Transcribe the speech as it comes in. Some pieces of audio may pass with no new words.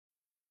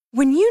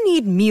When you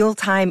need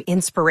mealtime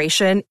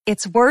inspiration,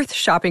 it's worth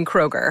shopping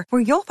Kroger,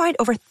 where you'll find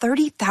over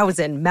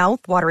 30,000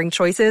 mouth-watering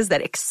choices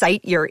that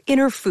excite your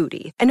inner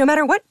foodie. And no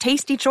matter what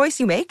tasty choice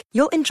you make,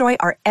 you'll enjoy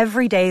our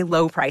everyday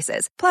low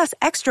prices, plus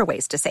extra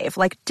ways to save,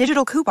 like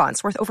digital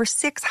coupons worth over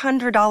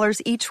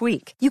 $600 each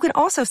week. You can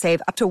also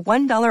save up to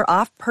 $1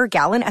 off per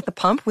gallon at the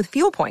pump with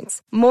fuel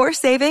points. More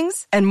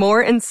savings and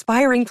more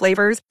inspiring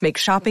flavors make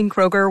shopping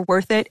Kroger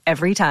worth it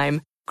every time.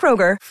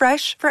 Kroger,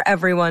 fresh for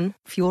everyone.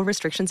 Fuel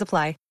restrictions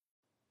apply.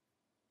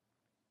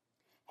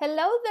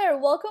 Hello there,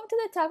 welcome to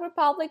the Talk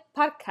Republic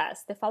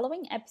podcast. The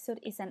following episode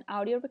is an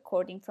audio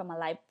recording from a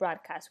live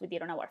broadcast we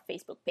did on our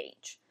Facebook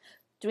page.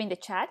 During the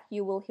chat,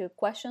 you will hear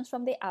questions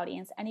from the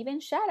audience and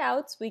even shout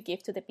outs we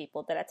give to the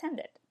people that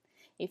attended.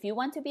 If you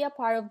want to be a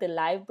part of the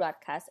live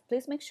broadcast,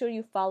 please make sure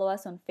you follow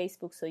us on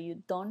Facebook so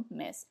you don't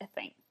miss a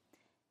thing.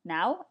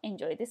 Now,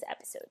 enjoy this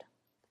episode.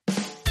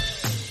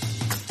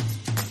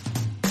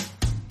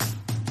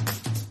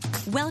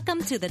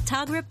 Welcome to the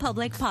Talk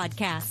Republic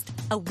podcast,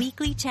 a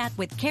weekly chat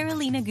with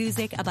Carolina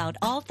Guzik about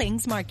all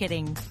things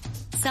marketing.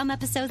 Some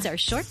episodes are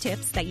short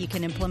tips that you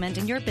can implement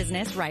in your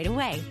business right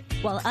away,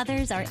 while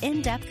others are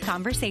in-depth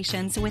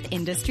conversations with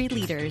industry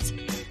leaders.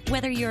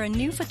 Whether you're a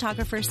new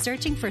photographer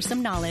searching for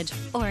some knowledge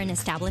or an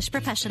established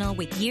professional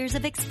with years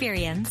of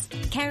experience,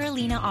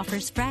 Carolina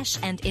offers fresh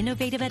and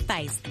innovative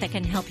advice that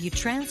can help you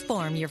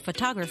transform your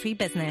photography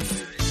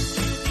business.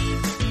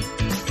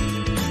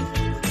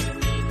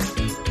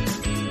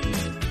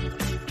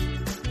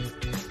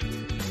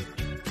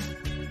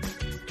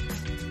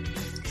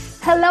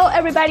 Hello,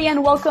 everybody,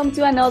 and welcome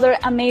to another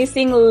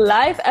amazing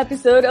live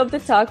episode of the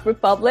Talk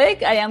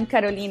Republic. I am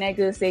Carolina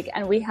Guzik,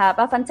 and we have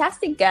a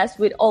fantastic guest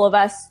with all of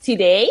us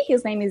today.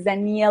 His name is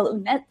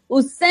Daniel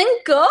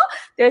Usenko.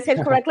 Did I say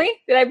it correctly?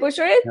 Did I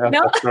butcher it? Yeah,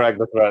 no? That's correct.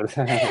 That's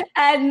right.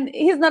 And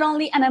he's not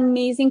only an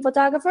amazing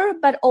photographer,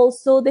 but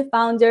also the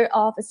founder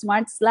of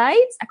Smart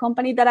Slides, a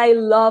company that I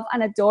love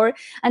and adore.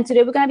 And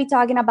today we're going to be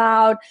talking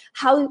about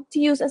how to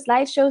use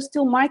slideshows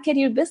to market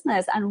your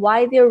business and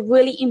why they're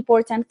really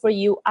important for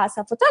you as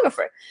a photographer.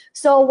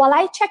 So while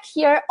I check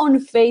here on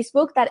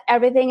Facebook that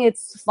everything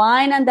is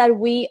fine and that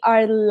we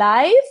are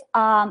live,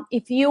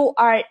 if you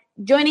are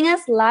joining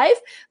us live,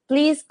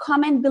 please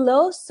comment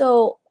below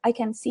so I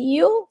can see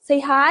you. Say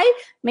hi.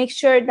 Make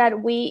sure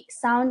that we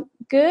sound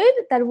good,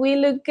 that we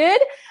look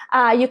good.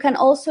 You can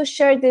also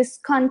share this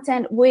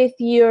content with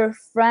your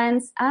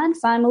friends and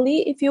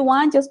family if you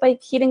want, just by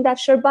hitting that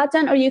share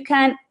button, or you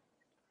can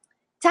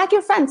tag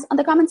your friends on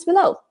the comments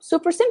below.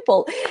 Super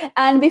simple.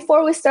 And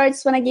before we start, I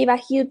just want to give a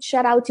huge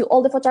shout out to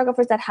all the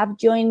photographers that have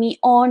joined me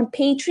on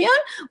Patreon,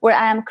 where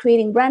I am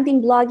creating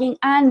branding, blogging,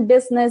 and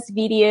business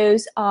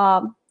videos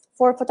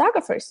for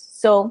photographers.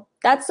 So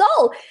that's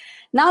all.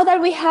 Now that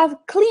we have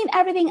cleaned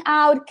everything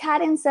out,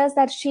 Karen says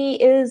that she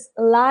is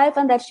live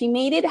and that she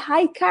made it.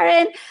 Hi,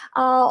 Karen.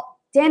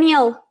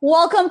 Daniel,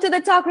 welcome to the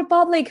Talk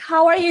Republic.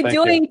 How are you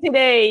doing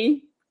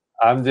today?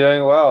 I'm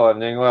doing well.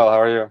 How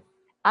are you?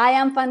 I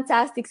am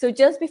fantastic. So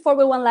just before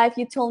we went live,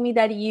 you told me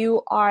that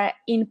you are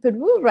in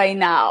Peru right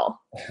now.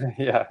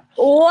 Yeah.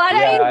 What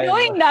are you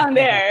doing down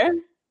there?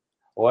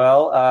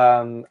 Well,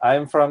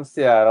 I'm from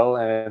Seattle,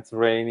 and it's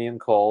rainy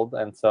and cold.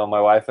 And so my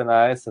wife and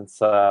I, since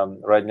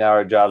right now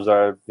our jobs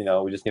are,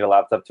 we just need a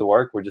laptop to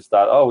work, we just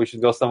thought, we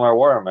should go somewhere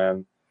warm.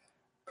 And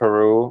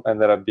Peru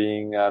ended up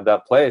being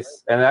that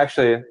place. And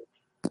actually,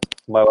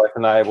 my wife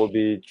and I will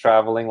be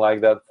traveling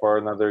like that for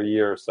another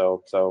year or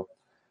so. So.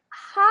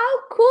 How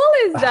cool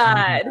is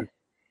that?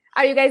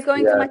 Are you guys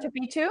going to Machu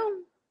Picchu?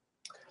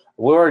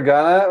 We were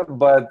gonna,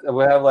 but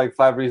we have like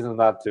 5 reasons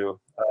not to.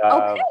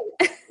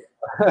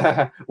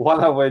 Okay.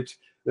 One of which,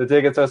 the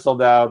tickets are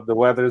sold out, the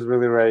weather is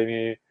really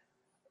rainy,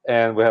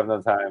 and we have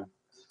no time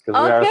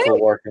because we are still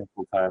working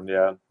full time.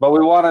 Yeah, but we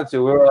wanted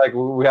to. We were like,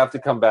 we have to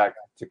come back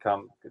to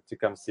come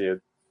see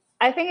it.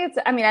 I think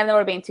I've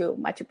never been to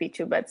Machu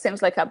Picchu, but it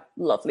seems like a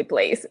lovely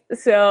place.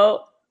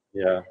 So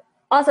yeah.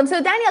 Awesome.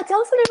 So Daniel, tell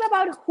us a little bit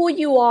about who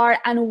you are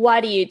and what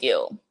do you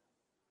do?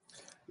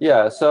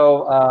 Yeah.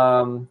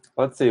 So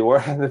let's see. Where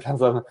it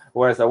depends on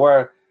where I said.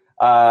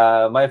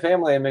 My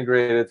family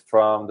immigrated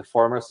from the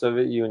former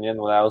Soviet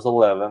Union when I was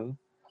 11.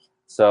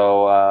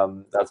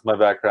 So that's my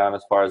background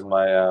as far as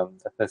my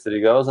ethnicity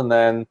goes. And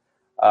then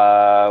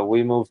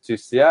we moved to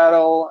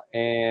Seattle.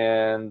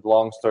 And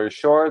long story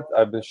short,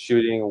 I've been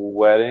shooting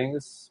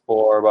weddings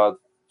for about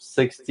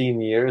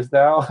 16 years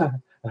now.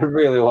 A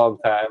really long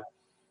time.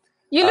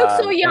 You look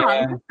so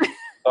young.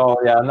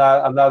 I'm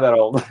not that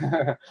old.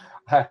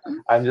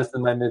 I'm just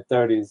in my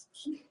mid-30s.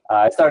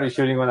 I started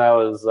shooting when I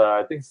was,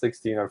 I think,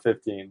 16 or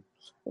 15.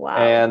 Wow.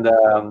 And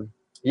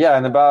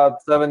and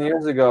about 7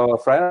 years ago, a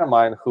friend of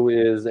mine who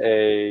is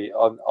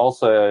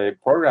also a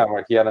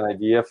programmer, he had an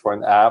idea for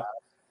an app,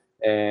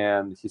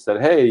 and he said,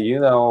 "Hey,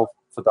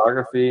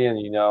 photography and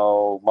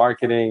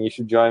marketing, you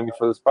should join me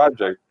for this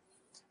project."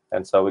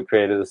 And so we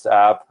created this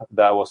app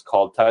that was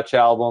called Touch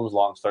Albums.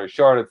 Long story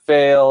short, it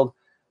failed.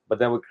 But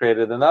then we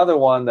created another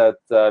one that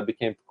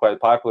became quite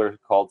popular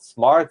called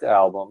Smart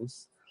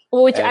Albums.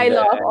 Which I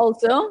love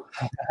also.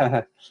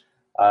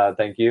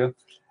 Thank you.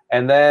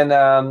 And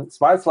then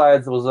Smart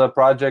Slides was a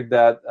project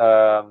that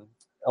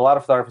a lot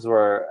of photographers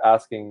were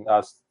asking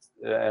us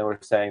and were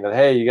saying that,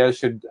 hey, you guys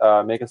should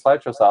make a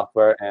slideshow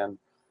software. And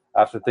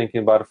after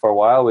thinking about it for a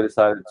while, we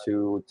decided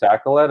to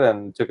tackle it,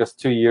 and it took us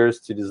 2 years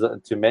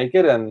to make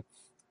it. And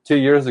 2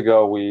 years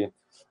ago, we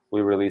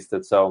released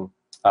it. So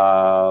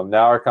now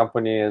our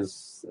company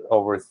is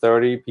over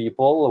 30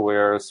 people.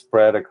 We're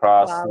spread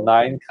across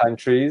 9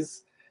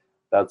 countries.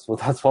 That's why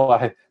it's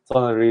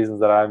one of the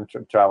reasons that I'm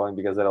traveling,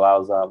 because it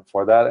allows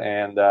for that.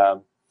 And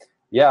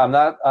I'm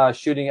not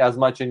shooting as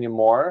much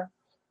anymore,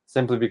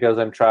 simply because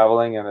I'm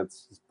traveling and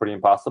it's pretty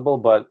impossible.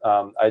 But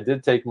I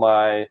did take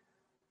my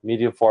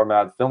medium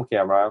format film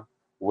camera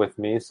with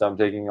me, so I'm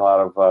taking a lot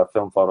of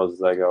film photos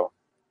as I go.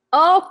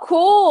 Oh,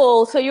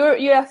 cool! So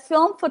you're a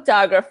film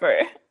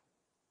photographer.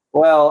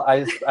 Well,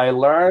 I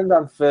learned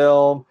on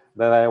film,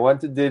 then I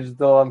went to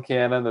digital on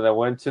Canon, then I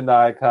went to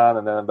Nikon,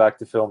 and then I'm back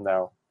to film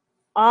now.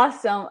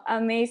 Awesome.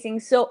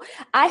 Amazing. So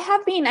I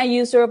have been a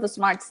user of the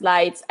Smart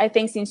Slides, I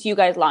think, since you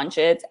guys launched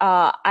it.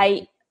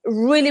 I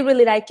really,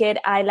 really like it.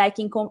 I like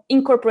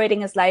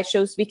incorporating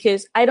slideshows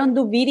because I don't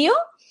do video.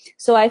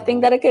 So I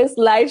think that a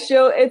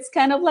slideshow, it's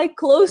kind of like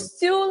close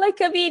to like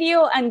a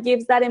video and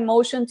gives that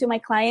emotion to my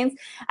clients.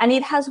 And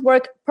it has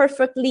worked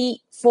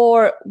perfectly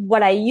for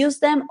what I use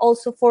them.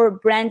 Also for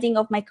branding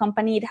of my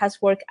company, it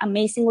has worked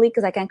amazingly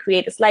because I can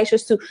create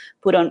slideshows to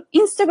put on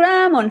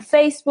Instagram, on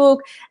Facebook.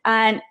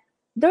 And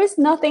there is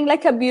nothing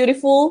like a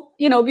beautiful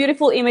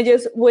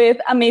images with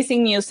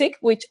amazing music,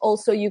 which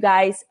also you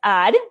guys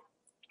add.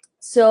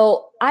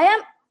 So I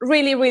am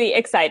really, really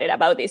excited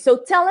about this. So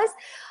tell us,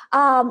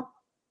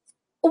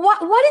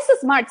 what is a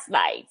Smart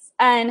Slides,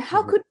 and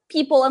how could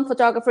people and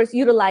photographers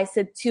utilize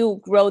it to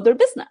grow their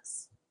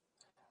business?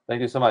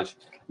 Thank you so much.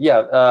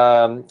 Yeah,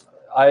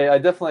 I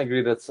definitely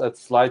agree that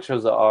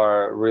slideshows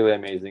are really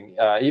amazing.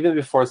 Even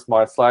before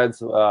Smart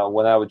Slides,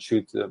 when I would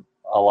shoot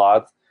a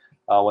lot,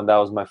 when that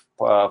was my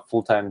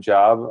full-time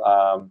job,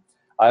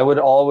 I would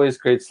always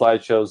create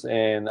slideshows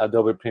in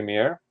Adobe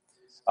Premiere.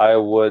 I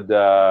would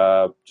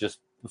just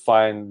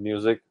find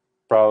music,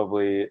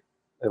 probably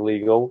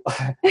illegal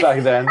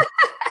back then.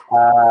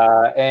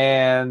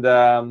 And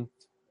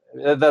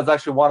that's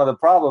actually one of the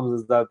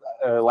problems, is that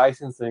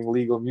licensing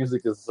legal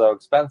music is so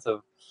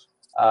expensive.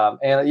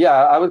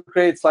 I would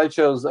create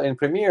slideshows in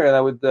Premiere,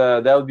 and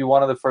that would be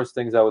one of the first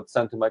things I would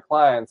send to my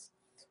clients.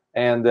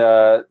 And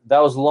that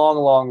was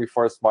long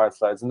before Smart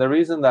Slides. And the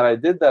reason that I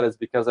did that is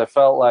because I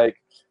felt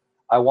like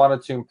I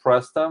wanted to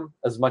impress them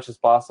as much as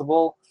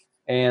possible.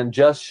 And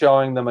just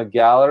showing them a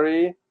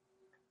gallery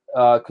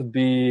could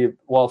be,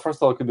 well, first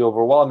of all, it could be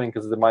overwhelming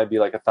because there might be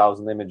like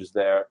 1,000 images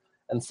there.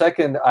 And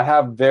second, I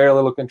have very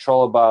little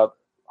control about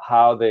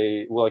how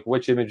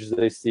which images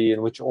they see,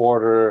 in which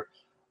order,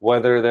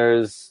 whether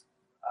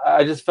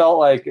I just felt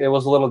like it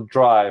was a little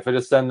dry. If I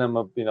just send them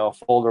a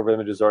folder of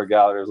images or a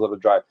gallery, it was a little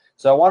dry.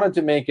 So I wanted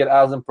to make it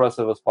as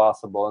impressive as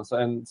possible.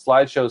 And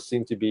slideshows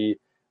seem to be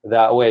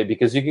that way,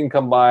 because you can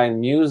combine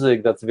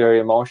music that's very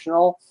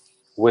emotional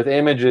with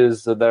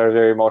images that are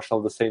very emotional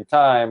at the same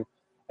time.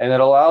 And it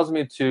allows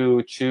me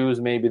to choose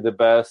maybe the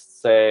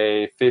best,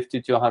 say,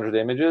 50 to 100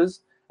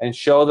 images and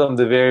show them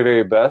the very,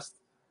 very best.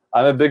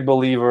 I'm a big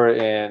believer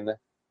in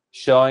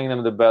showing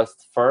them the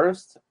best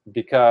first,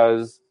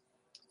 because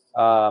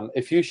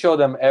if you show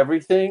them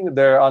everything,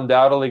 they're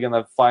undoubtedly going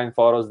to find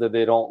photos that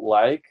they don't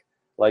like.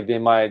 Like they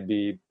might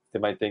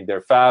think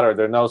they're fat, or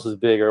their nose is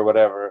big, or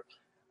whatever.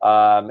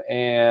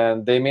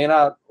 And they may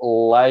not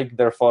like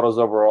their photos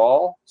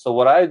overall. So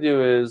what I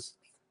do is,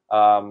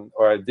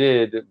 or I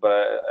did,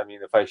 but I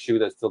mean, if I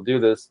shoot, I still do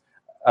this.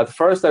 At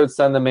first, I would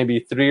send them maybe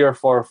 3 or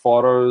 4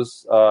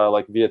 photos,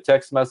 like via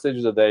text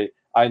message, that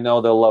I know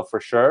they'll love for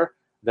sure.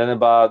 Then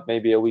about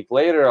maybe a week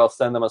later, I'll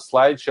send them a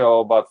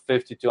slideshow about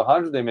 50 to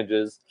 100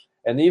 images.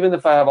 And even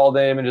if I have all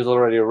the images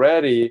already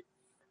ready,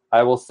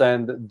 I will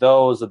send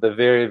those at the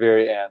very,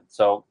 very end.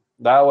 So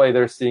that way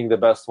they're seeing the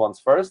best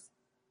ones first.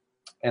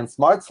 And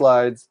Smart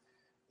Slides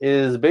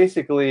is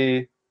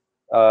basically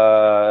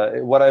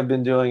what I've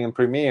been doing in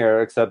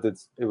Premiere, except it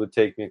would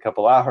take me a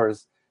couple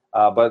hours.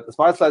 But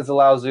Smart Slides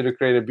allows you to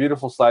create a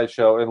beautiful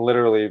slideshow in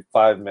literally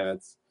 5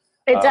 minutes.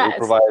 It does.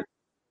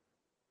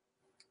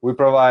 We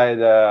provide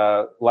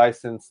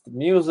licensed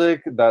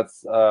music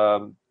that's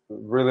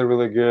really,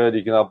 really good.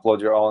 You can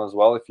upload your own as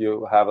well if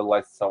you have it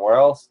licensed somewhere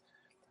else.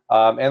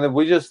 And then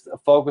we just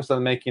focus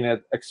on making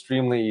it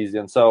extremely easy.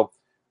 And so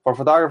for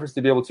photographers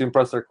to be able to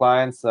impress their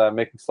clients,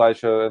 making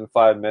slideshow in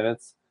 5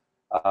 minutes,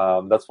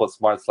 that's what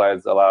Smart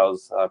Slides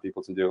allows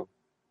people to do.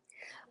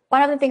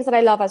 One of the things that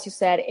I love, as you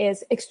said,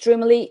 is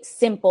extremely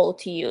simple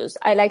to use.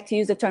 I like to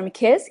use the term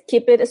KISS,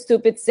 keep it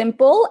stupid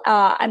simple.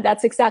 And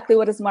that's exactly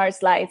what a Smart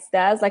Slides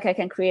does. Like I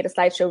can create a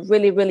slideshow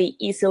really, really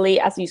easily,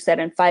 as you said,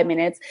 in 5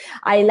 minutes.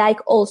 I like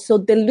also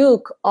the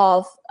look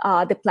of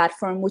the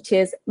platform, which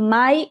is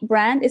my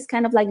brand is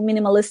kind of like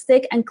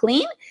minimalistic and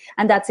clean.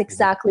 And that's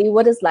exactly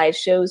what a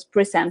slideshows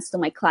presents to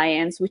my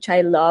clients, which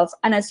I love.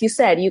 And as you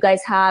said, you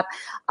guys have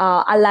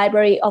a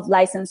library of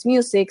licensed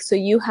music. So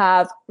you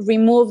have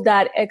removed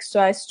that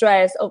extra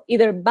stress of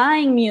either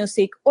buying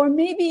music or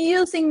maybe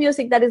using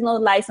music that is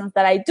not licensed,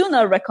 that I do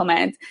not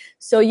recommend.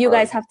 So you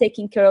guys have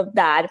taken care of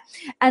that.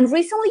 And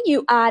recently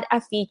you add a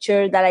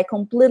feature that I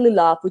completely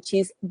love, which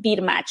is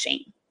beat matching.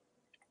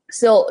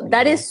 So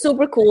that is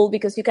super cool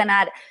because you can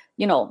add,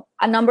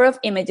 a number of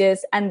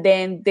images, and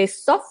then the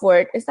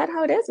software, is that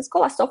how it is? It's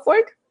called a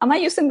software? Am I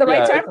using the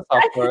right term?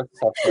 Software,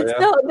 yeah.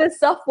 So the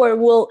software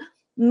will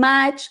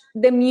match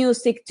the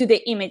music to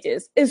the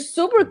images. It's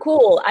super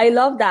cool. I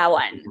love that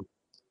one.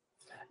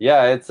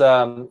 Yeah, it's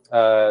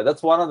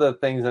that's one of the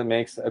things that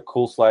makes a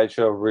cool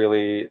slideshow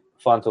really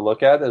fun to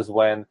look at, is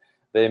when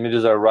the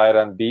images are right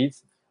on beat.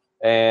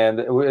 And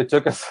it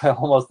took us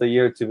almost a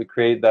year to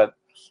create that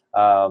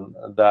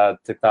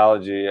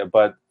technology.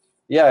 But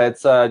yeah,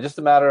 it's just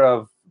a matter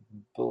of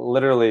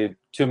literally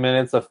 2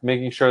 minutes of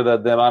making sure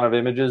that the amount of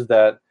images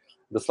that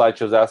the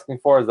slideshow is asking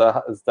for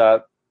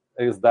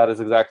is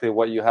exactly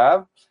what you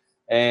have,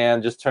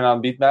 and just turn on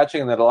beat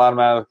matching, and it'll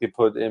automatically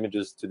put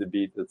images to the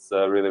beat. It's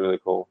really, really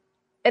cool.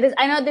 It is.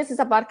 I know this is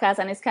a podcast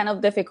and it's kind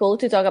of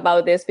difficult to talk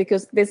about this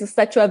because this is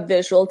such a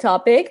visual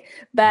topic,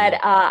 but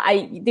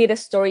I did a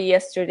story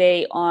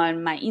yesterday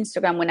on my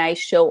Instagram when I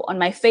show on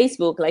my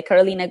Facebook, like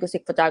Carolina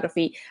Guzik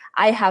Photography.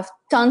 I have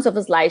tons of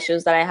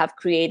slideshows that I have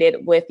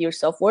created with your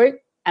software,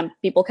 and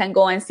people can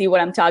go and see what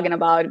I'm talking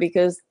about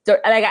because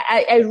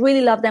I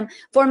really love them.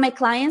 For my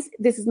clients,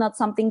 this is not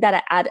something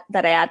that I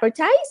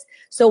advertise.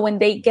 So when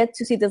they get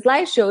to see the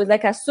slideshow, it's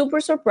like a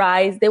super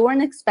surprise. They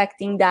weren't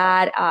expecting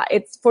that.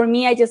 It's for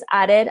me, I just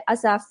added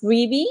as a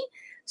freebie.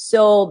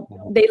 So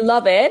they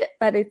love it,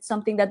 but it's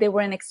something that they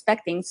weren't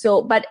expecting.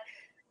 So, but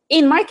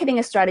in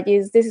marketing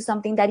strategies, this is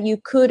something that you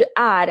could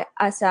add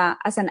as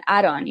an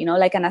add-on,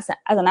 like as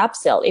an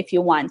upsell if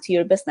you want to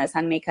your business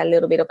and make a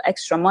little bit of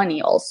extra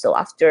money also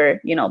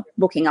after,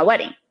 booking a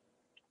wedding.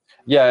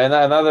 Yeah, and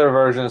another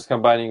version is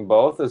combining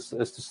both, is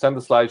to send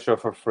the slideshow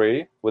for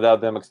free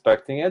without them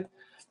expecting it.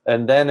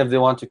 And then if they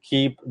want to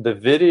keep the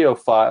video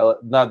file,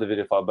 not the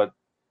video file, but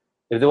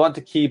if they want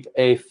to keep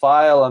a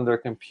file on their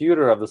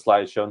computer of the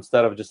slideshow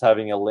instead of just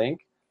having a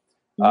link,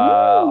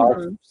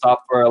 our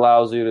software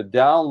allows you to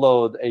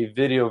download a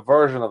video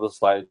version of the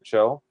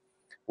slideshow,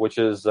 which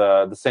is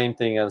the same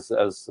thing as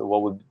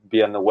what would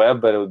be on the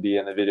web, but it would be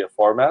in a video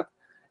format,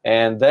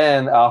 and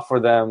then offer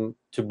them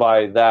to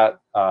buy that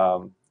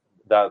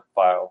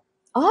file.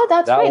 Oh,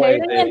 that's great. I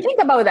didn't even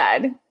think about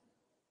that.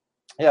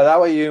 Yeah,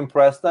 that way you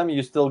impress them.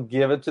 You still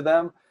give it to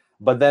them,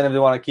 but then if they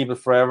want to keep it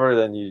forever,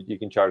 then you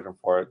can charge them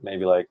for it.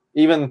 Maybe like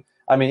even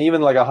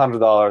like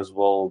 $100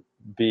 will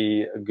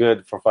be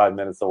good for 5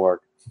 minutes of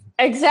work.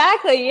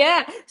 Exactly.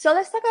 Yeah. So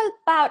let's talk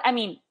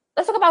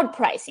about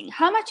pricing.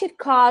 How much it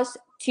costs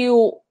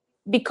to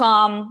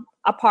become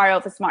a part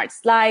of Smart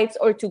Slides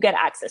or to get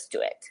access to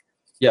it?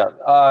 Yeah.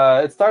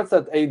 It starts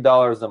at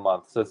 $8 a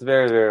month. So it's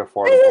very, very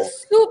affordable. It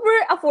is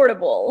super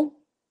affordable.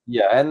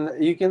 Yeah.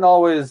 And you can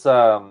always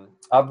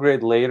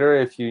upgrade later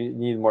if you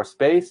need more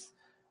space.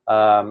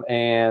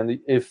 And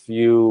if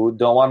you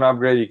don't want to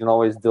upgrade, you can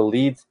always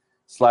delete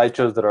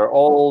slideshows that are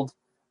old.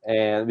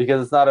 And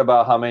because it's not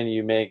about how many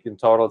you make in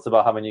total, it's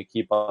about how many you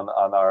keep on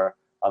our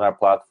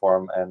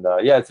platform. And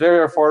it's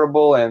very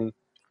affordable. And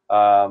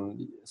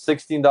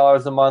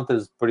 $16 a month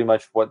is pretty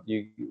much what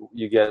you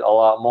get. A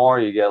lot more.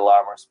 You get a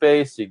lot more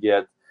space. You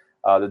get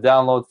the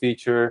download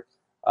feature,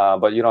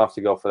 but you don't have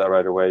to go for that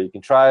right away. You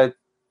can try it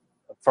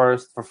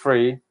first for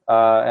free,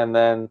 and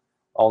then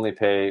only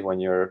pay when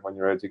you're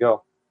ready to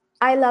go.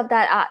 I love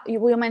that.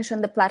 You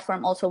mentioned the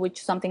platform also, which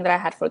is something that I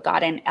had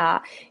forgotten.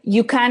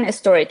 You can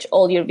storage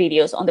all your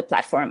videos on the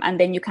platform, and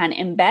then you can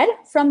embed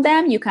from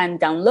them. You can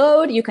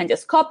download. You can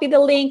just copy the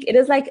link. It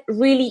is like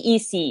really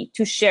easy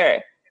to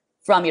share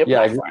from your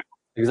platform.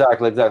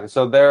 Exactly.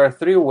 So there are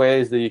 3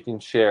 ways that you can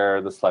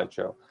share the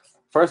slideshow.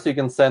 First, you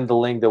can send the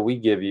link that we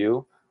give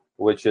you,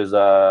 which is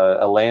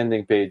a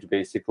landing page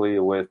basically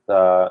with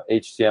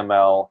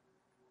HTML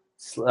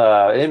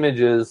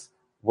images.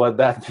 What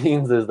that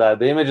means is that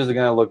the images are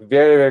going to look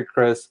very, very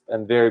crisp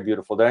and very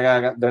beautiful. They're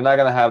not going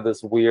to have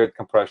this weird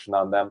compression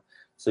on them.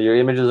 So your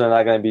images are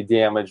not going to be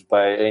damaged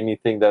by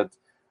anything that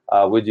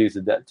would use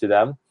to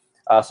them.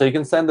 So you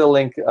can send the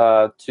link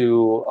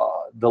to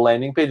the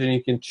landing page, and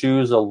you can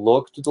choose a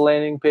look to the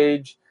landing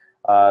page.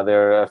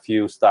 There are a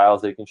few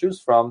styles that you can choose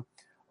from.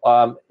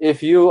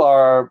 If you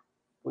want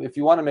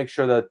to make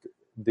sure that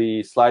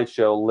the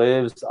slideshow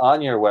lives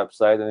on your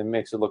website and it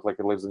makes it look like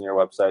it lives on your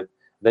website,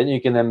 then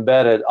you can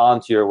embed it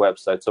onto your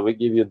website. So we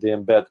give you the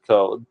embed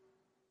code,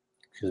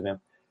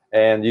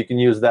 and you can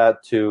use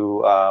that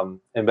to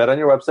embed on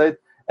your website.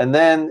 And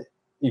then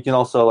you can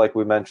also, like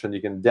we mentioned,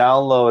 you can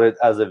download it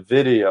as a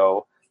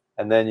video,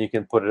 and then you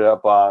can put it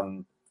up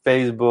on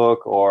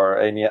Facebook or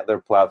any other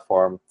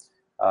platform.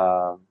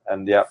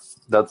 That's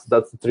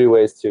the 3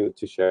 ways to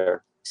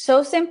share.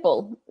 So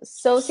simple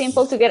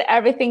to get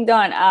everything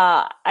done.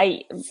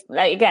 I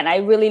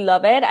really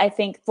love it. I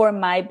think for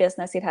my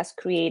business, it has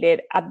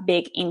created a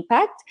big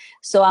impact.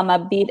 So I'm a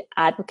big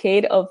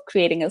advocate of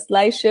creating a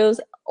slideshows.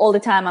 All the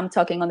time I'm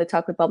talking on the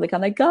Talk Republic.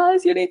 I'm like,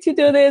 guys, you need to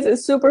do this.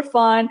 It's super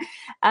fun.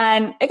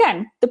 And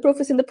again, the proof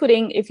is in the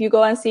pudding. If you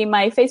go and see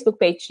my Facebook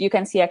page, you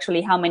can see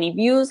actually how many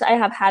views I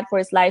have had for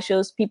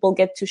slideshows. People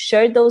get to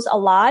share those a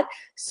lot.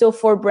 So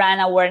for brand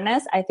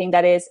awareness, I think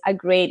that is a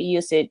great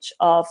usage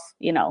of,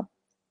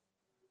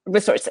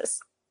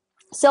 resources.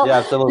 So Yeah,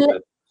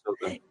 absolutely.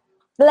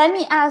 Let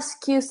me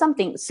ask you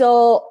something.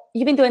 So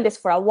you've been doing this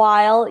for a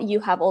while. You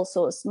have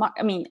also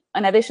in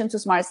addition to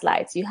Smart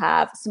Slides, you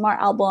have Smart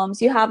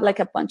Albums, you have like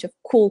a bunch of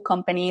cool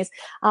companies.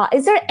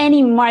 Is there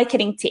any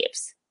marketing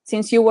tips,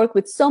 since you work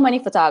with so many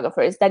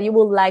photographers, that you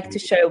would like to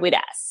share with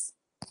us?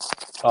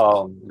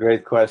 Oh,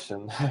 great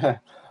question.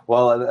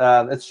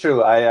 Well, it's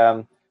true.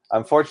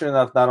 I'm fortunate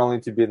enough not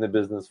only to be in the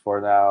business for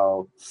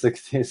now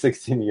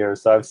 16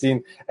 years. So I've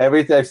seen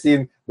everything. I've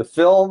seen the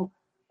film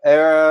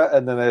era,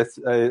 and then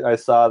I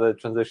saw the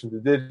transition to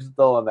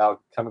digital, and now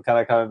kind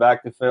of coming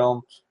back to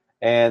film.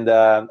 And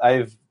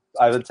I've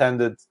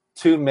attended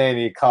too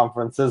many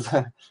conferences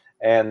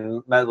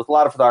and met with a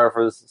lot of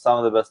photographers, some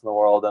of the best in the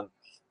world, and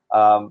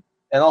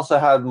also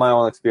had my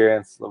own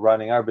experience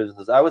running our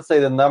business. I would say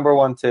the number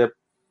one tip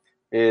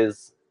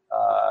is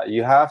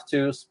you have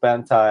to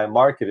spend time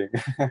marketing.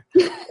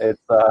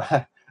 It's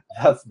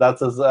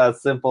that's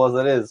as simple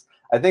as it is.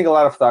 I think a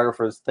lot of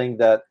photographers think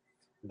that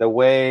the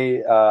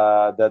way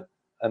that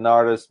an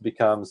artist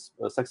becomes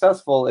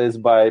successful is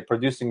by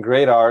producing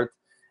great art,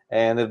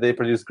 and if they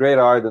produce great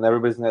art, then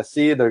everybody's going to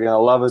see it, they're going to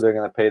love it, they're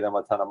going to pay them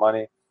a ton of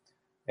money.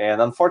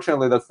 And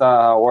unfortunately, that's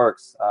not how it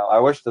works. I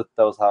wish that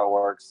was how it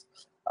works.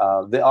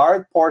 The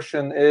art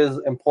portion is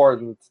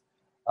important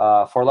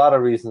for a lot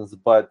of reasons,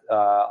 but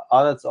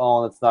on its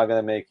own, it's not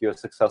going to make you a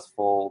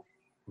successful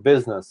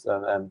business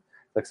and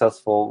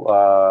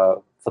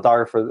successful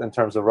photographer in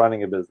terms of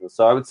running a business.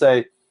 So I would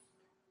say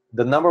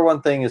the number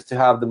one thing is to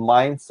have the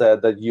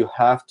mindset that you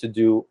have to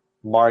do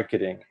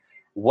marketing.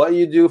 What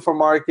you do for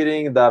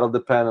marketing, that'll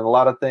depend on a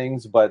lot of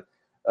things, but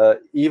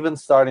even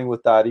starting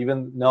with that,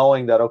 even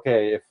knowing that,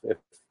 okay, if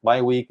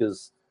my week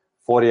is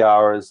 40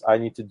 hours, I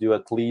need to do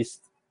at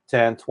least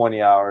 10,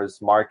 20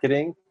 hours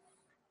marketing.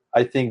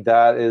 I think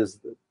that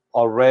is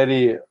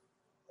already,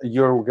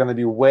 you're going to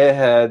be way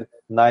ahead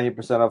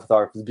 90% of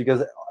photographers,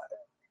 because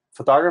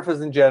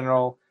photographers in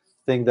general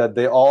think that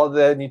all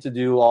they need to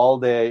do all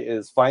day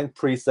is find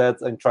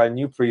presets and try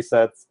new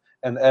presets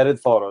and edit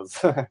photos.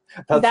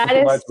 That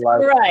is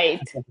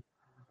right.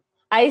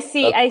 I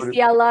see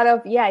a lot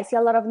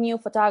of new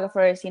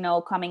photographers,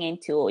 coming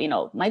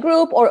into, my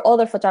group or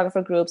other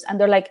photographer groups, and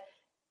they're like,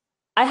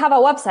 I have a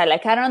website,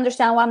 like, I don't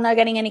understand why I'm not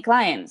getting any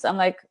clients. I'm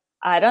like,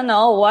 I don't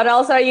know. What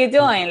else are you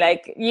doing?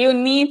 Like, you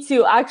need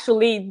to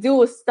actually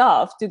do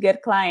stuff to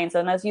get clients.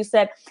 And as you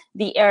said,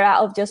 the era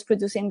of just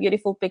producing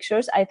beautiful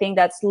pictures, I think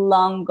that's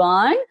long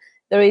gone.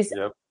 There is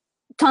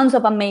tons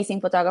of amazing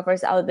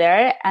photographers out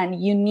there,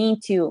 and you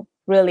need to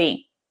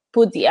really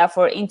put the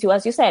effort into,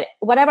 as you said,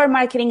 whatever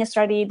marketing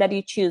strategy that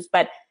you choose,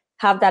 but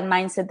have that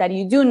mindset that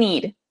you do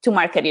need to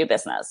market your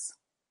business.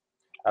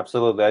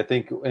 Absolutely. I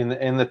think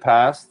in the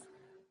past,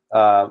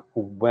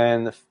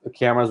 when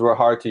cameras were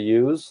hard to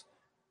use,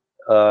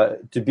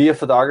 to be a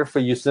photographer,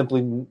 you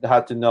simply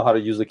had to know how to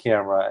use a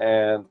camera.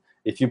 And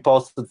if you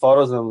posted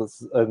photos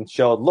and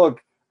showed,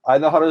 look, I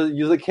know how to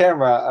use a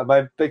camera,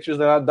 my pictures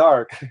are not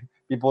dark,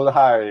 people would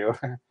hire you.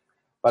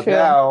 But True.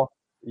 Now,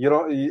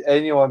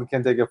 anyone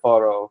can take a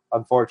photo,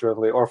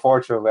 unfortunately, or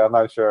fortunately, I'm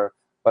not sure.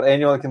 But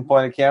anyone can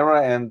point a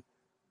camera, and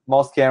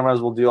most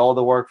cameras will do all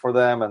the work for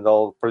them, and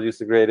they'll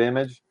produce a great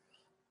image.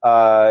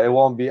 It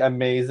won't be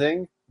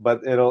amazing,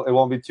 but it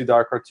won't be too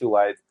dark or too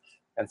light.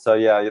 And so,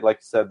 yeah, like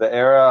you said, the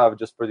era of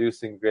just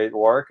producing great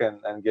work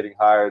and getting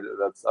hired,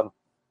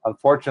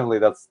 unfortunately,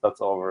 that's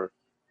over.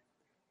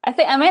 I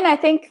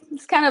think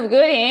it's kind of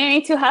good. You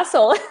need to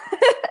hustle.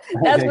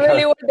 That's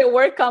really where the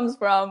work comes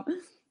from.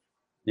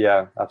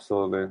 Yeah,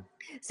 absolutely.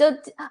 So,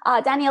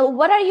 Daniel,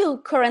 what are you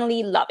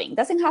currently loving?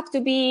 Doesn't have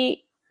to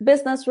be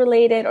business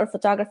related or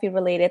photography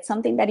related,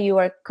 something that you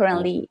are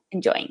currently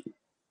enjoying.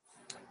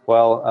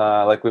 Well,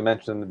 like we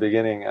mentioned in the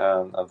beginning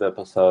of the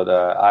episode,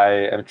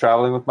 I am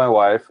traveling with my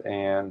wife,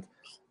 and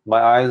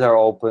my eyes are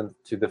open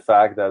to the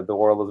fact that the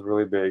world is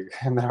really big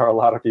and there are a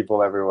lot of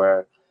people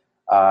everywhere.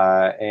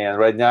 And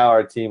right now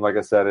our team, like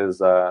I said,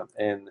 is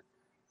in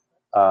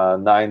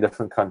 9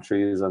 different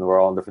countries, and we're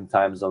all in different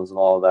time zones and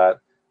all of that.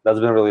 That's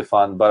been really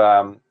fun. But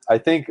I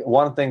think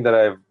one thing that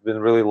I've been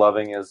really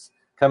loving is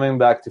coming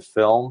back to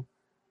film.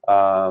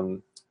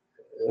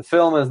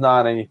 Film is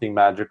not anything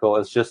magical.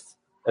 It's just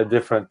a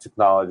different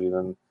technology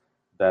than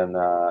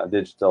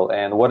digital.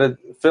 And what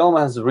film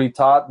has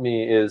retaught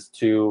me is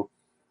to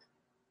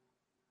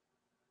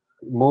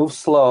move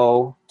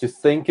slow, to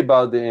think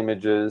about the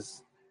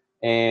images,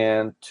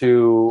 and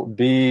to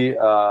be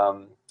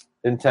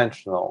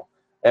intentional.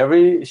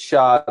 Every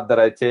shot that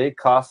I take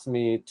costs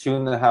me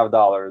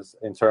 $2.50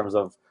 in terms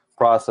of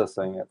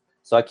processing it.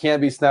 So I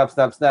can't be snap.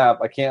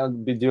 I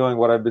can't be doing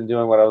what I've been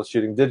doing when I was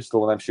shooting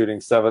digital, when I'm shooting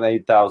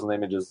 7,000-8,000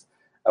 images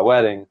a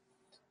wedding.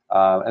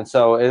 And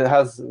so it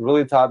has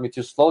really taught me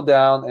to slow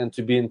down and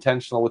to be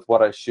intentional with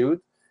what I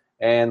shoot.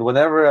 And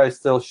whenever I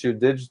still shoot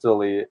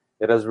digitally,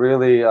 it has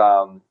really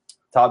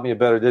taught me a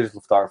better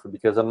digital photographer,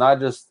 because I'm not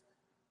just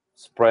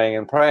spraying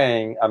and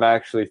praying. I'm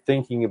actually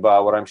thinking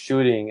about what I'm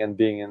shooting and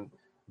being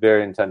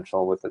very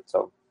intentional with it.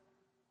 So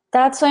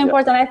that's so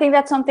important. I think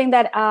that's something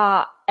that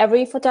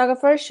every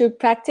photographer should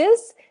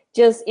practice.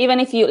 Just even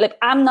if you like,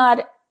 I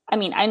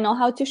know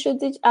how to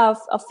shoot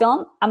a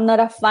film. I'm not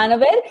a fan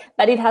of it,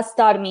 but it has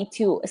taught me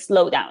to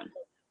slow down,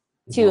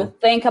 to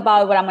think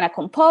about what I'm going to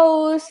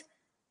compose,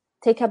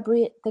 take a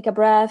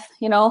breath,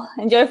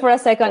 enjoy for a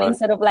second,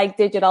 instead of like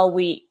digital,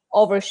 we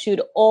overshoot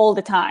all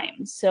the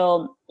time.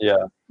 So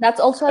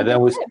that's also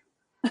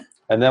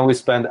and then we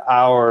spend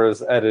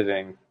hours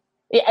editing.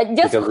 Yeah,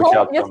 just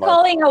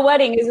calling a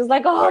wedding is just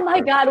like, oh my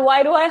God,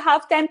 why do I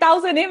have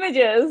 10,000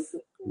 images?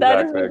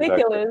 That is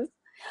ridiculous.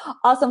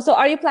 Awesome. So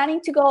are you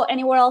planning to go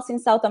anywhere else in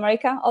South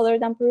America other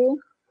than Peru?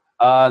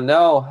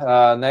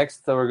 No.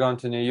 Next, we're going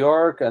to New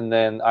York, and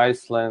then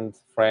Iceland,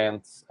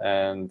 France,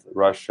 and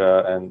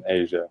Russia, and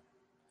Asia.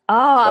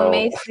 Oh,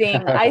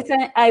 amazing.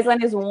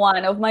 Iceland is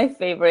one of my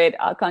favorite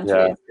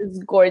countries. Yeah. It's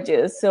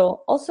gorgeous.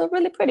 So also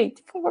really pretty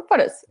for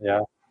photos. Yeah,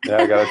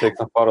 I got to take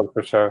some photos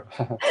for sure.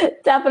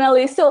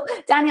 Definitely. So,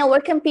 Daniel, where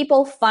can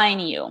people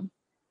find you?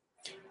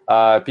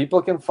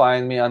 People can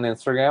find me on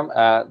Instagram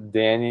at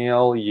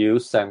Daniel U.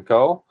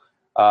 Senko.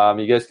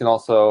 You guys can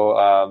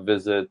also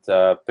visit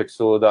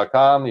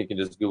Pixolo.com. You can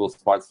just Google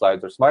Smart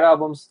Slides or Smart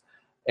Albums.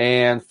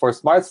 And for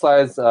Smart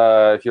Slides,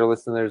 if your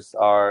listeners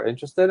are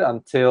interested,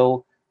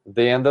 until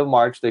the end of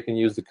March, they can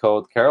use the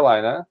code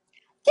Carolina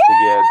to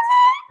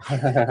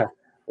get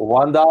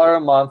 $1 a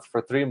month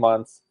for 3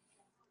 months.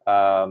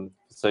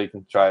 So you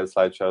can try the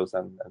slideshows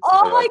and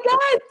oh my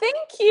God,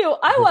 thank you.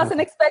 I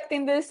wasn't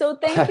expecting this. So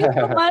thank you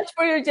so much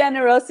for your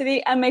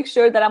generosity, and make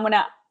sure that I'm going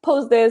to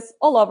post this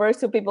all over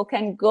so people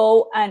can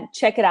go and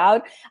check it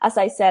out. As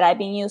I said, I've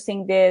been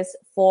using this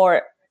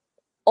for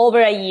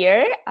over a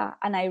year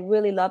and I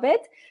really love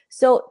it.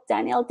 So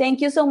Daniel,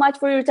 thank you so much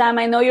for your time.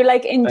 I know you're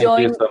like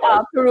enjoying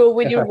Peru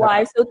with your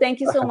wife. So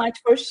thank you so much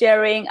for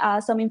sharing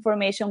some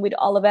information with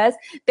all of us.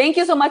 Thank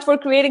you so much for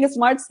creating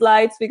Smart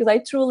Slides, because I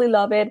truly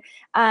love it.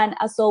 And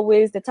as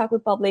always, the Talk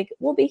Republic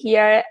will be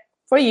here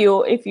for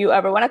you if you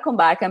ever want to come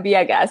back and be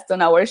a guest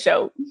on our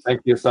show. Thank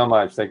you so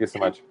much. Thank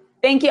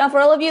you. And for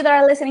all of you that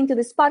are listening to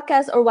this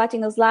podcast or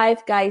watching us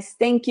live, guys,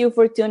 thank you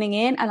for tuning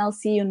in. And I'll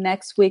see you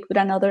next week with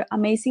another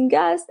amazing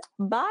guest.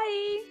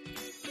 Bye.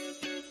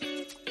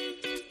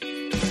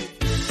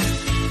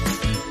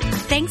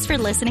 Thanks for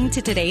listening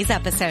to today's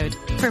episode.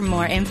 For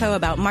more info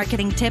about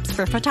marketing tips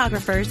for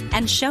photographers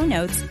and show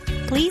notes,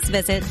 please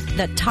visit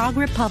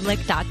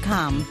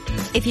thetogrepublic.com.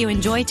 If you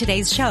enjoyed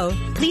today's show,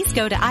 please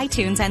go to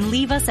iTunes and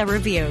leave us a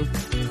review.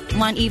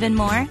 Want even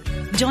more?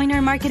 Join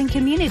our marketing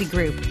community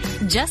group.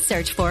 Just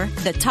search for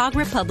the Tog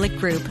Republic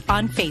Group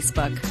on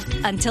Facebook.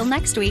 Until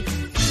next week.